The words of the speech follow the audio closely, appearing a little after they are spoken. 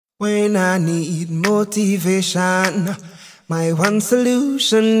When I need motivation, my one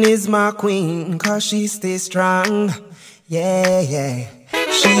solution is my queen, 'cause she stays strong. Yeah, yeah.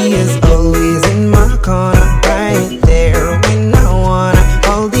 She is always in my corner, right there when I wanna.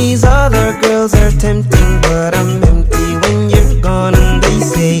 All these other girls are tempting, but I'm empty when you're gone. And they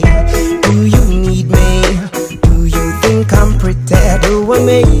say, do you need me? Do you think I'm pretty? Do I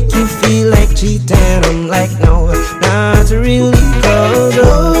make you feel like cheating? I'm like, no, not really, 'cause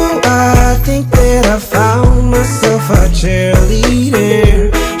oh, I think that I found myself a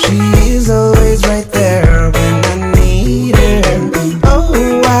cheerleader. She is always right there when I need her.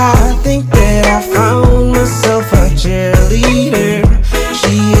 Oh, I think that I found myself a cheerleader.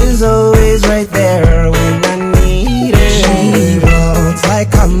 She is always right there when I need her. She walks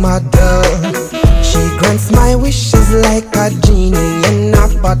like a model. She grants my wishes like a genie in a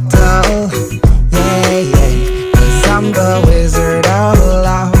bottle. Yeah, yeah, 'cause I'm the wizard of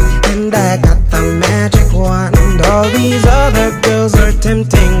love, and I got the magic wand. All these other girls are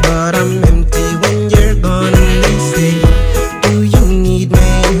tempting, but I'm empty when you're gone. And they say, do you need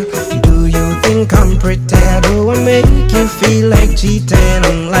me? Do you think I'm pretty? Do I make you feel like cheating?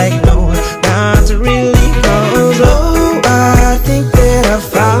 I'm like, no, not really, 'cause oh, I think that I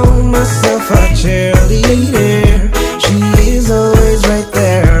found myself a cheerleader. She is always right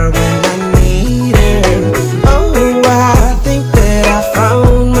there when I need her. Oh, I think that I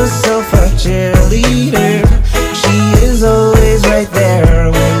found myself a cheerleader. She is always right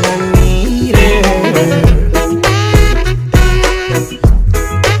there when I need her.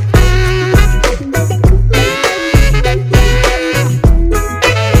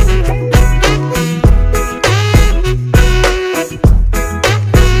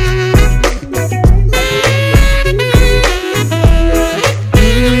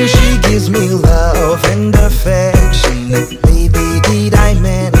 She gives me love and affection. Baby, did I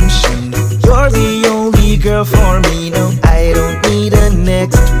mention you're the only girl for me? No, I don't need a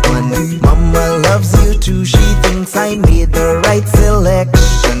next one. Mama loves you too. She thinks I made the right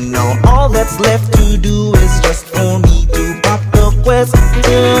selection. Now all that's left to do is just for me to pop the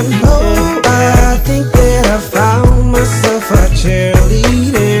question. Oh, I think that I found myself a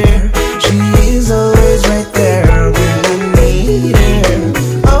cheerleader. She is always right there when I need her.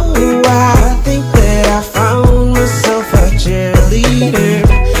 Oh, I think that I found myself a cheerleader.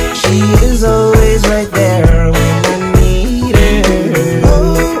 She is always right there when I need her.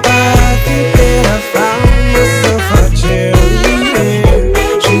 Oh, I think that I found myself a cheerleader.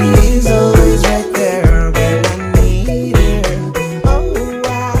 She is always right there when I need her. Oh,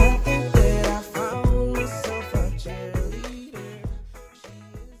 I think that I found myself a cheerleader.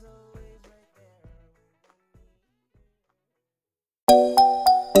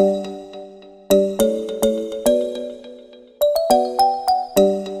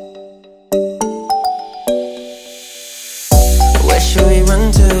 She is always right there. Where should we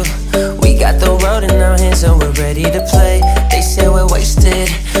run to? We got the road in our hands and we're ready to play. They say we're wasted,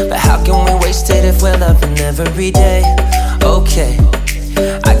 but how can we waste it if we're loving every day? Okay,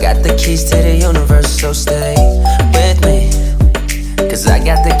 I got the keys to the universe, so stay with me, 'cause I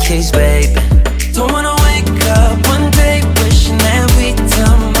got the keys, babe. Don't wanna wake up one day wishing that we'd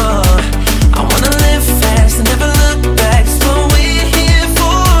done more. I wanna live fast and never look back. It's what we're here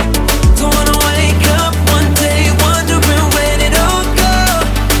for. Don't wanna wake up one day wondering where it all go,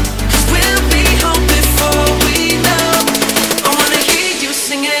 'cause we'll be home before we know. I wanna hear you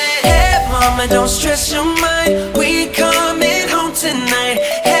sing it. Hey mama, don't stress your mind, we coming home tonight.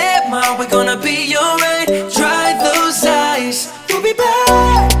 Hey mom, we're gonna be alright. Dry those eyes, we'll be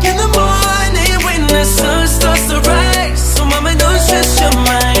back in the morning when the sun starts to rise. So mama, don't stress your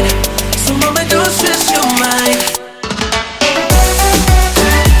mind. So mama, don't stress your mind.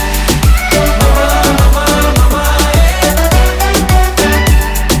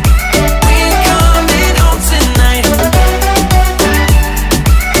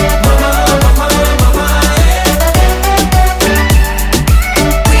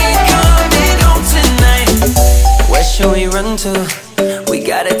 To. We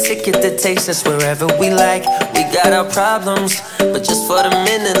got a ticket that takes us wherever we like. We got our problems, but just for the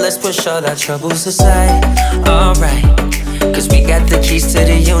minute, let's push all our troubles aside. Alright, 'cause we got the keys to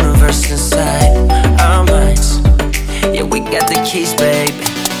the universe inside our minds. Yeah, we got the keys, baby.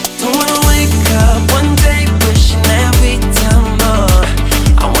 Don't wanna wake up one day wishing that we'd done more.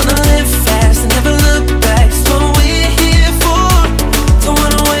 I wanna live fast and never look back. It's what we're here for. Don't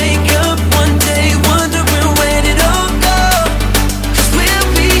wanna wake up one day wondering where did it all go.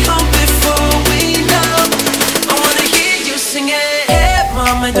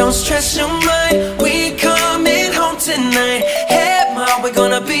 Don't stress your mind, we coming home tonight. Hey mom, we're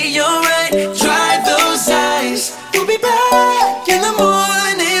gonna be be alright. Dry those eyes. We'll be back in the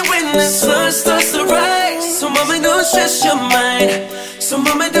morning when the sun starts to rise. So mama, don't stress your mind. So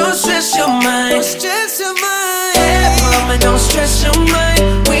mama, don't stress your mind. Don't stress your mind. Yeah, mama, don't stress your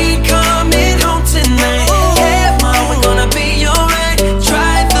mind. We coming home tonight. Yeah, mama, we're gonna be alright.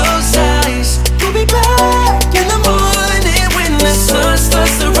 Dry those eyes. We'll be back in the morning when the sun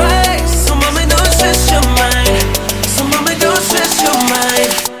starts to rise. So mama, don't stress your mind. So mama, don't stress your mind.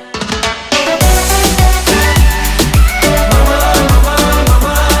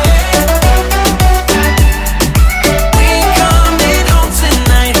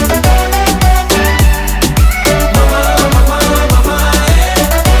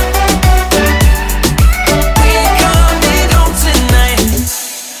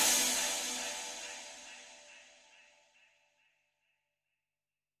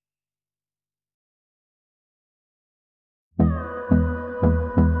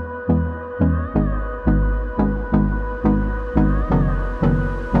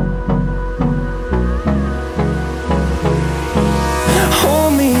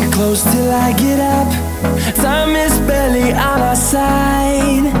 Close till I get up. Time is barely on our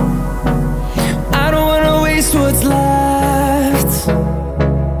side. I don't wanna waste what's left.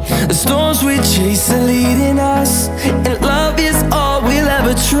 The storms we chase are leading us, and love is all we'll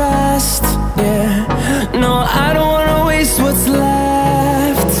ever trust. Yeah, no, I don't wanna waste what's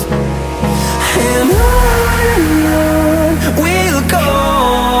left. And on we'll go,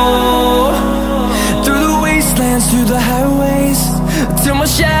 through the wastelands, through the highways, till my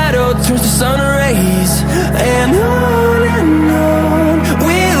shadow turns to sun rays. And on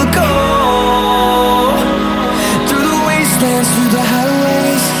we'll go, through the wastelands, through the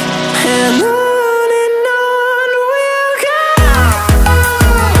highways. And on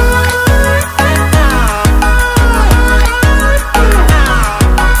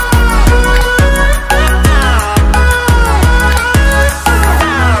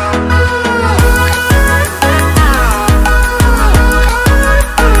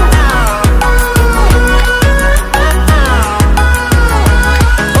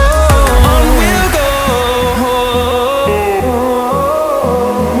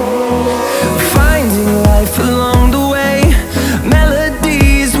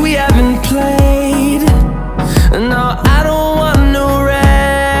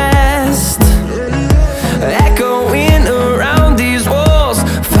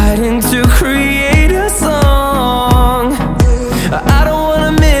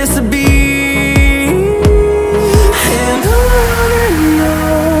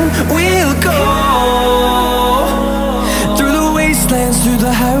we'll go. Through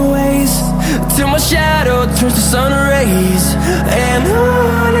the highways, till my shadow turns to sun rays. And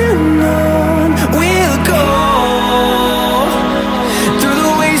on we'll go, through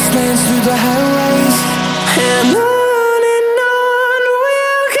the wastelands, through the highways. And on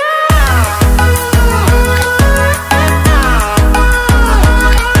we'll go.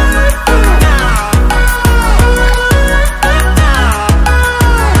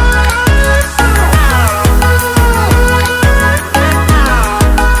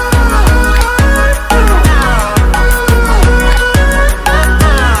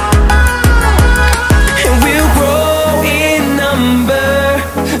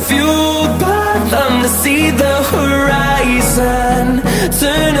 See the horizon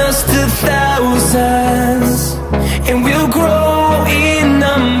turn us to thousands, and we'll grow in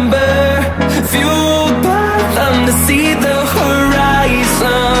number, fueled by them to see the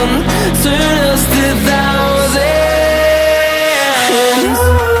horizon turn us to thousands. And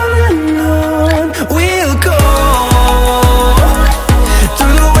on we'll go,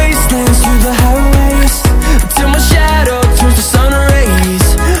 through the wastelands, through the highways, till my shadow turns to sun rays.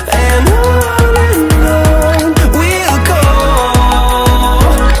 And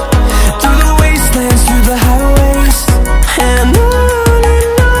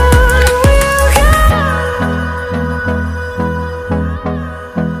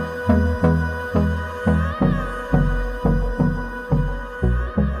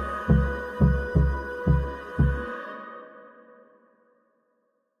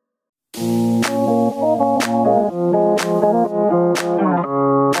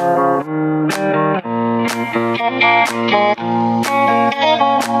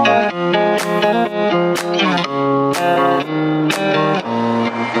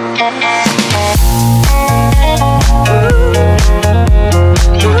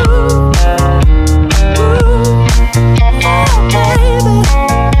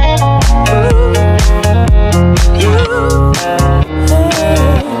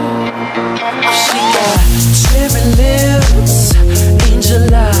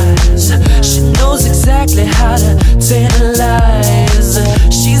Angel eyes.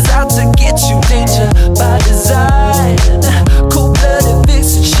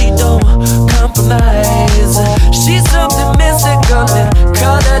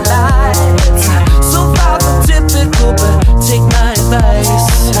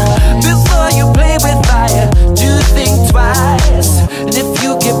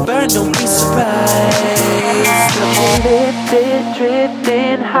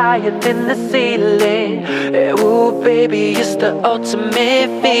 getting higher than the ceiling. Ooh, baby, it's the ultimate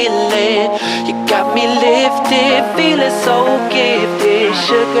feeling. You got me lifted, feeling so gifted.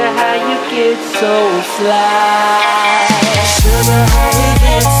 Sugar, how you get so fly? Sugar, how you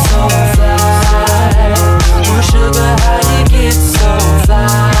get so fly? Ooh, sugar, how you get so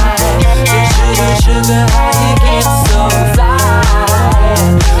fly? Sugar, sugar, how you get so fly?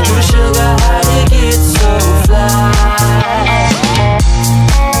 Ooh, sugar, how you get so fly?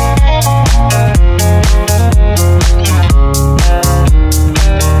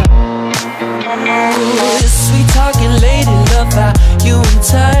 Sweet talking lady, love how you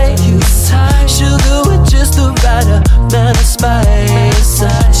entice. Sugar with just the right amount of spice.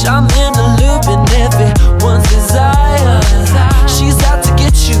 I'm in the loop and everyone's desire. She's out to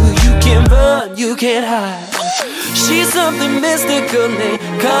get you, you can't run, you can't hide. She's something mystical, they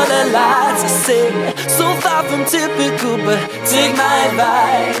color lights. I say, so far from typical, but take my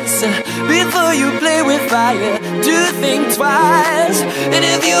advice. Before you play with fire, do think twice. And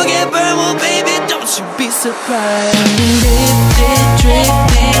if you get burned, well baby, don't you be surprised. Lifted,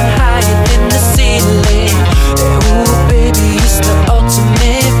 drifting higher than the ceiling. Ooh baby, it's the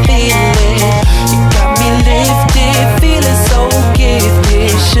ultimate feeling. You got me lifted, feeling so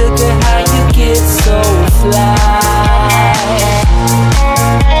gifted. Sugar, how you get so fly?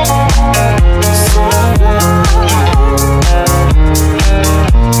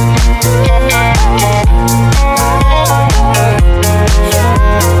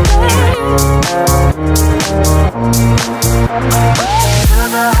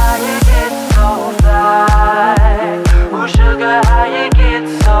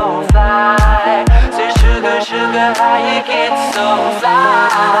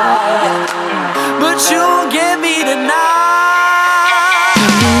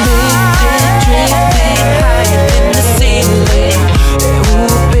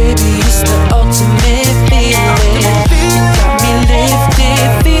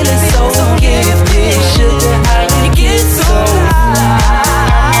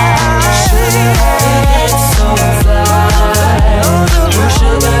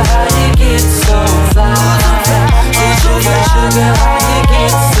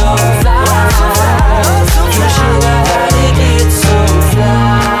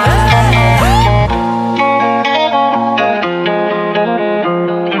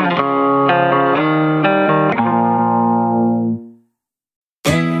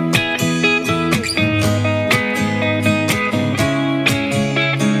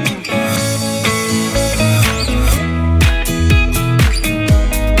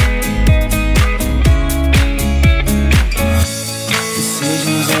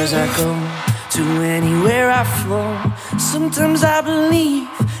 Sometimes I believe,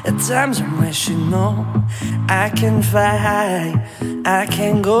 at times I wish you know I can fly high, I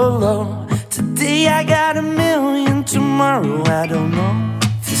can go low. Today I got a million, tomorrow I don't know.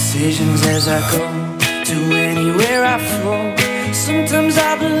 Decisions as I go, to anywhere I flow. Sometimes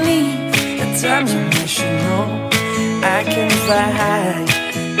I believe, at times I wish you know I can fly high,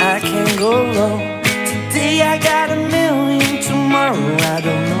 I can go low. Today I got a million, tomorrow I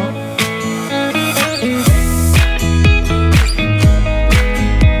don't know.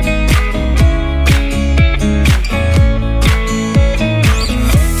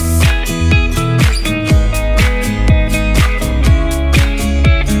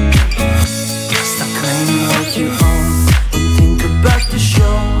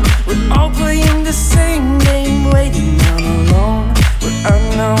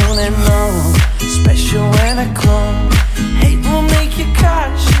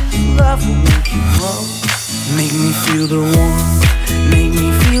 Feel the warmth, make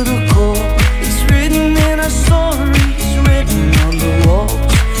me feel the cold. It's written in our stories, written on the walls.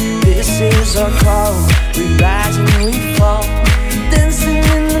 This is our call, we rise and we fall. Dancing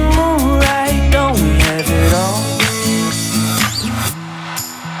in the moonlight, don't we have it all?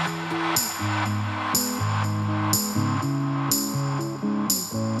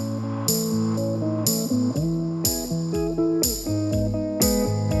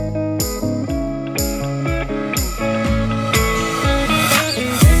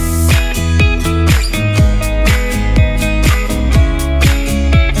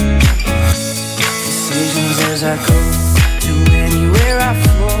 I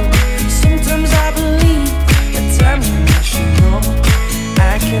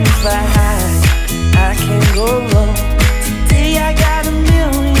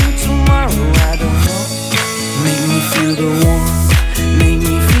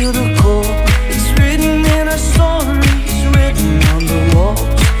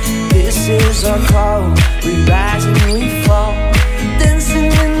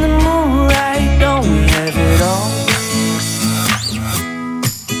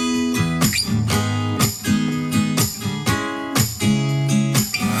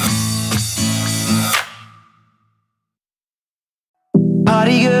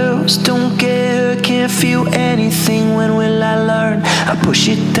else, don't get hurt, can't feel anything. When will I learn? I push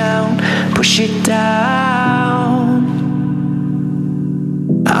it down, push it down.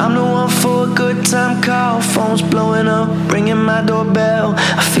 I'm the one for a good time call. Phone's blowing up, ringing my doorbell.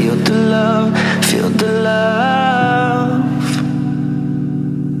 I feel the love, feel the love.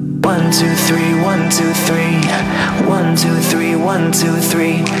 1, 2, 3, 1, 2, 3. 1, 2, 3, 1, 2,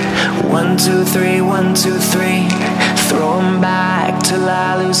 3. 1, 2, 3, 1, 2, 3. Throw 'em back till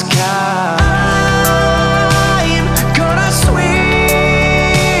I lose count. I'm gonna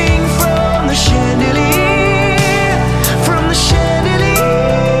swing from the chandelier, from the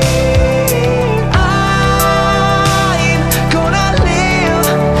chandelier. I'm gonna live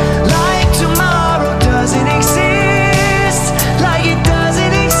like tomorrow doesn't exist, like it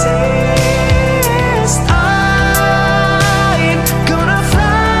doesn't exist. I'm gonna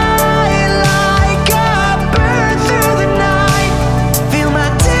fly like a bird through the night, feel my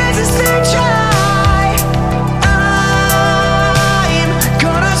tears as they dry. I'm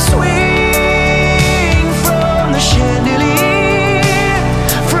gonna swing from the chandelier,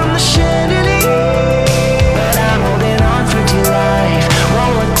 from the chandelier. But I'm holding on for dear life.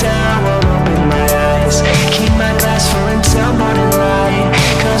 Won't look down, won't open my eyes. Keep my glass full until morning light,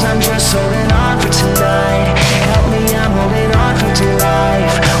 'cause I'm just holding on for tonight. Help me, I'm holding on for dear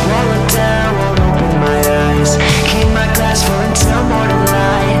life. Won't look down, won't open my eyes. Keep my glass full until morning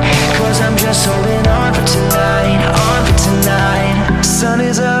light, 'cause I'm just holding on for tonight, on for tonight. Sun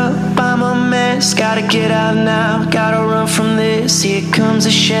is up, I'm a mess. Gotta get out now, gotta run from this. Here comes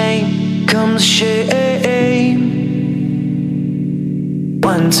a shame, comes a shame.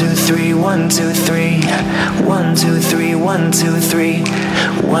 1, 2, 3, 1, 2, 3. 1, 2, 3, 1, 2, 3.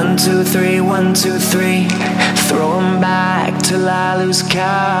 1, 2, 3, 1, 2, 3. Throw 'em back till I lose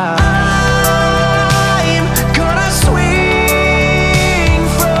count. I'm gonna swing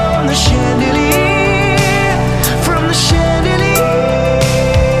from the chandelier, from the chandelier.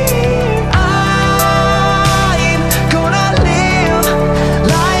 I'm gonna live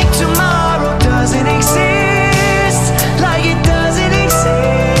like tomorrow doesn't exist, like it doesn't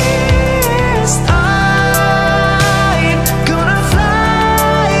exist. I'm gonna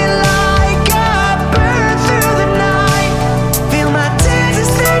fly like a bird through the night, feel my tears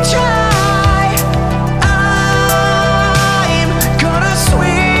as they dry. I'm gonna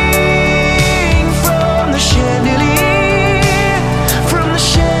swing from the chandelier, from the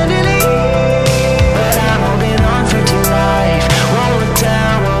chandelier. But I'm holding on for dear life. Won't look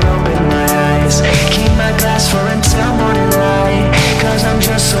down, won't open my eyes. Keep my glass full until morning light, 'cause I'm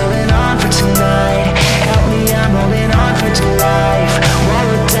just holding on for tonight. Help me, I'm holding on for dear life. Won't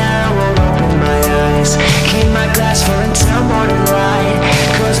look down, won't open my eyes. Keep my glass full until morning light,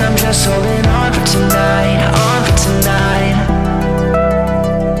 'cause I'm just holding on for tonight, on for tonight.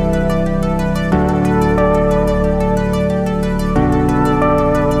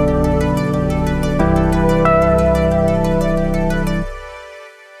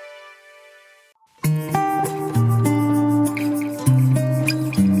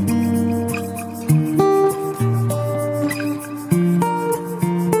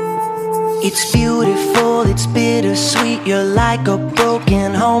 It's beautiful, it's bittersweet. You're like a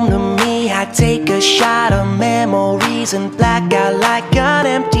broken home to me. I take a shot of memories and black out like an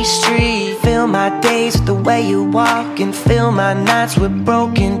empty street. Fill my days with the way you walk and fill my nights with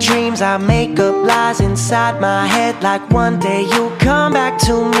broken dreams. I make up lies inside my head like one day you'll come back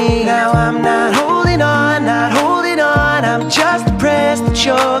to me. Now I'm not holding on, not holding on. I'm just depressed that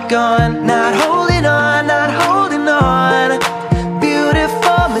you're gone. Not holding on, not holding on.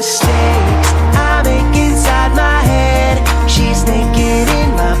 Beautiful mistakes I make inside my head. She's naked in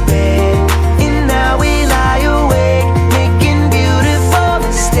my bed, and now we lie awake, making beautiful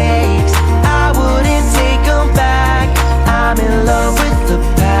mistakes. I wouldn't take them back. I'm in love with the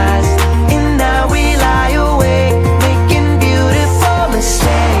past, and now we lie awake, making beautiful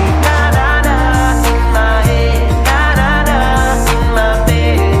mistakes. Na na na in my head, na na na in my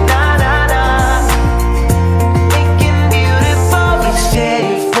bed, na na na, making beautiful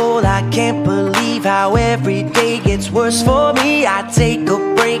mistakes. I can't believe how every day gets worse for me. I take a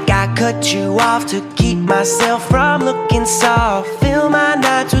break, I cut you off to keep myself from looking soft. Fill my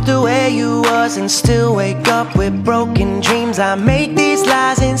nights with the way you was and still wake up with broken dreams. I make these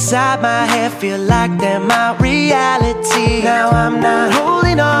lies inside my head feel like they're my reality. Now I'm not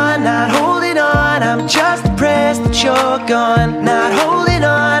holding on, not holding on. I'm just depressed that you're gone. Not holding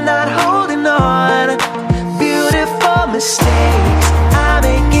on, not holding on. Beautiful mistakes I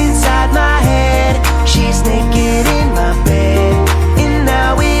make inside my head. She's naked in my bed, and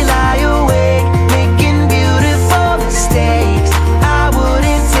now we lie awake, making beautiful mistakes. I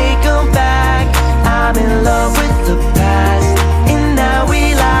wouldn't take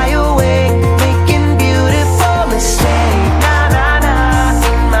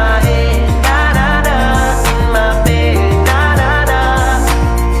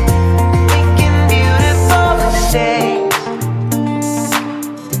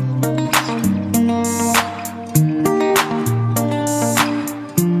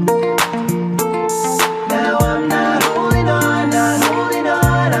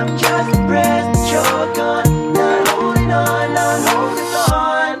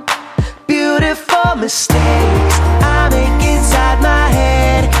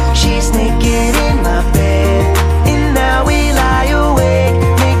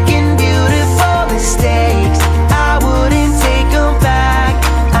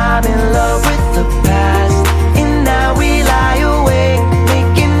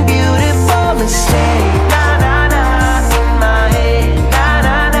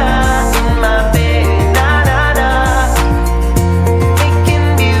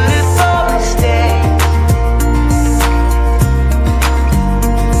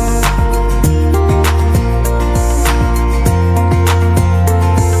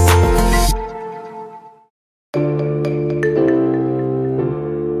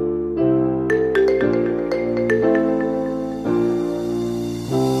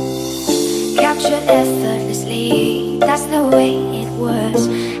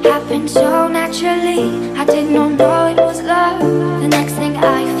happened so naturally. I did not know it was love. The next thing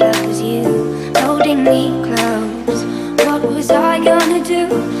I felt was you holding me close. What was I gonna do?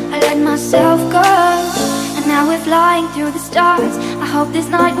 I let myself go, and now we're flying through the stars. I hope this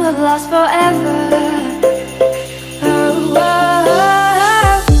night will last forever. Oh, oh,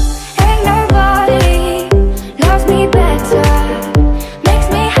 oh. Ain't nobody loves me better, makes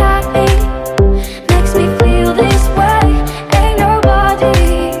me happy, makes me feel this way. Ain't nobody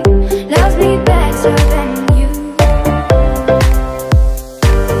loves me better than you.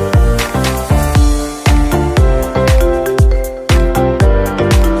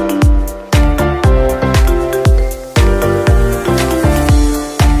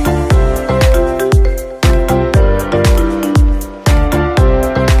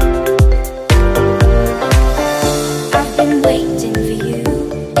 I've been waiting for you,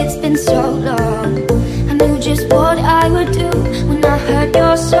 it's been so long. I knew just what I would do when I heard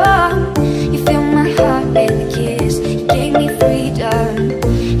your song. You filled my heart with a kiss, you gave me freedom.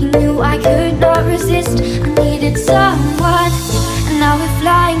 You knew I could not resist, I needed someone. And now we're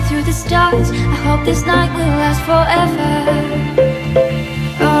flying through the stars. I hope this night will last forever.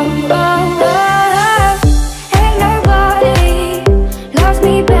 Oh, oh, oh. Ain't nobody loves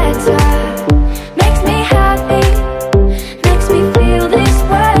me better, makes me happy, makes me feel this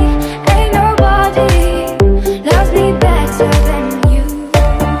way. Ain't nobody loves me better than you.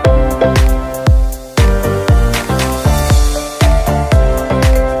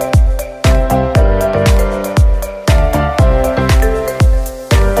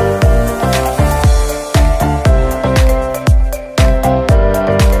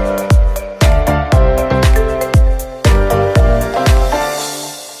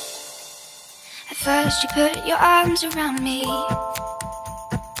 At first you put your arms around me,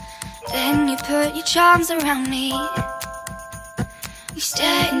 then you put your charms around me. We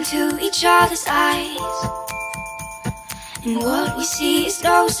stare into each other's eyes, and what we see is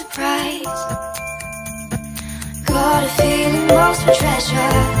no surprise. Got a feeling most for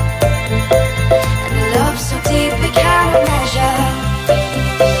treasure, and a love so deep we cannot measure.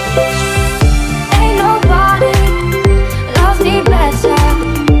 Ain't nobody loves me better,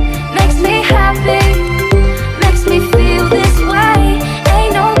 makes me happy, makes me feel this way.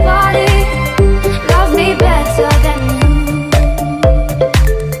 Ain't nobody loves me better than you.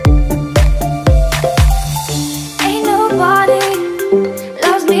 Ain't nobody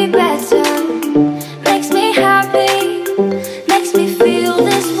loves me better, makes me happy, makes me feel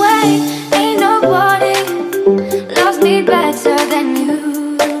this way. Ain't nobody loves me better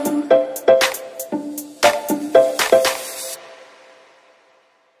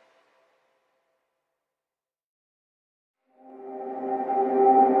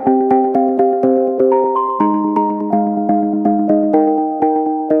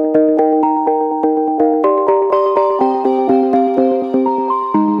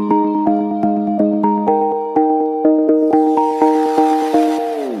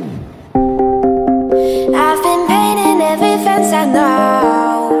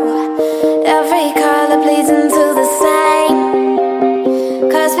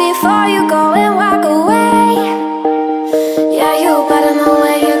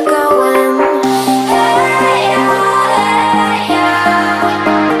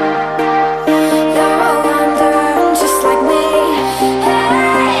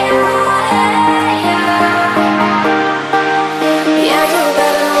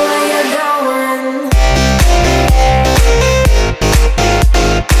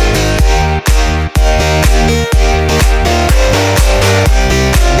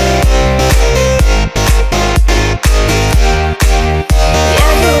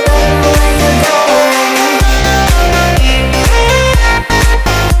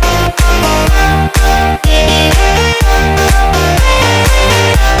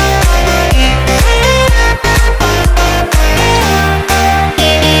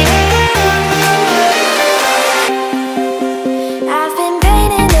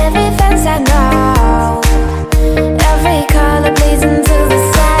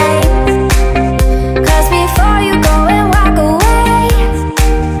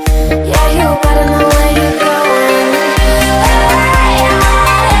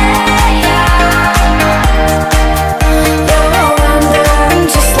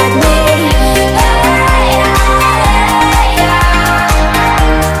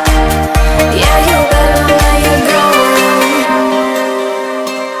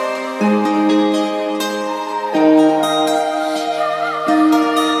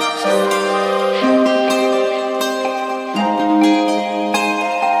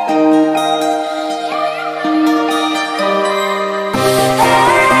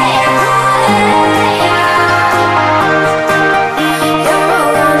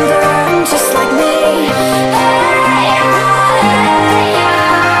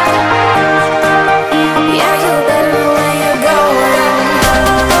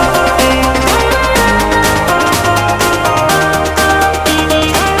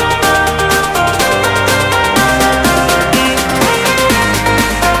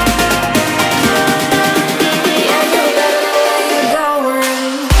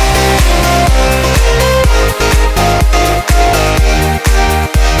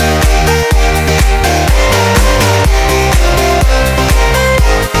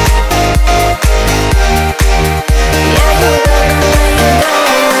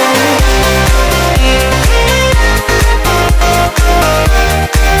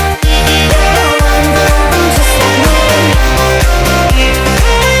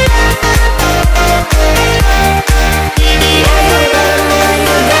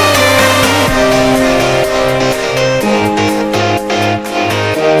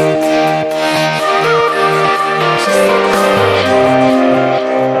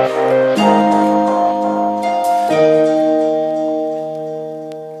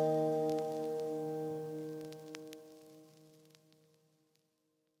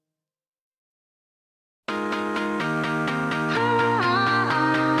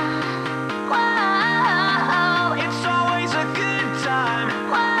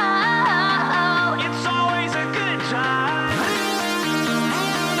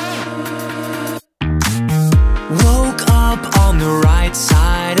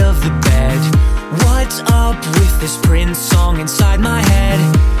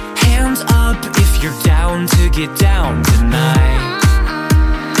get down tonight,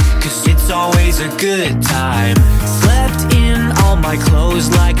 'cause it's always a good time. Slept in all my clothes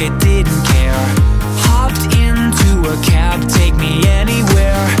like I did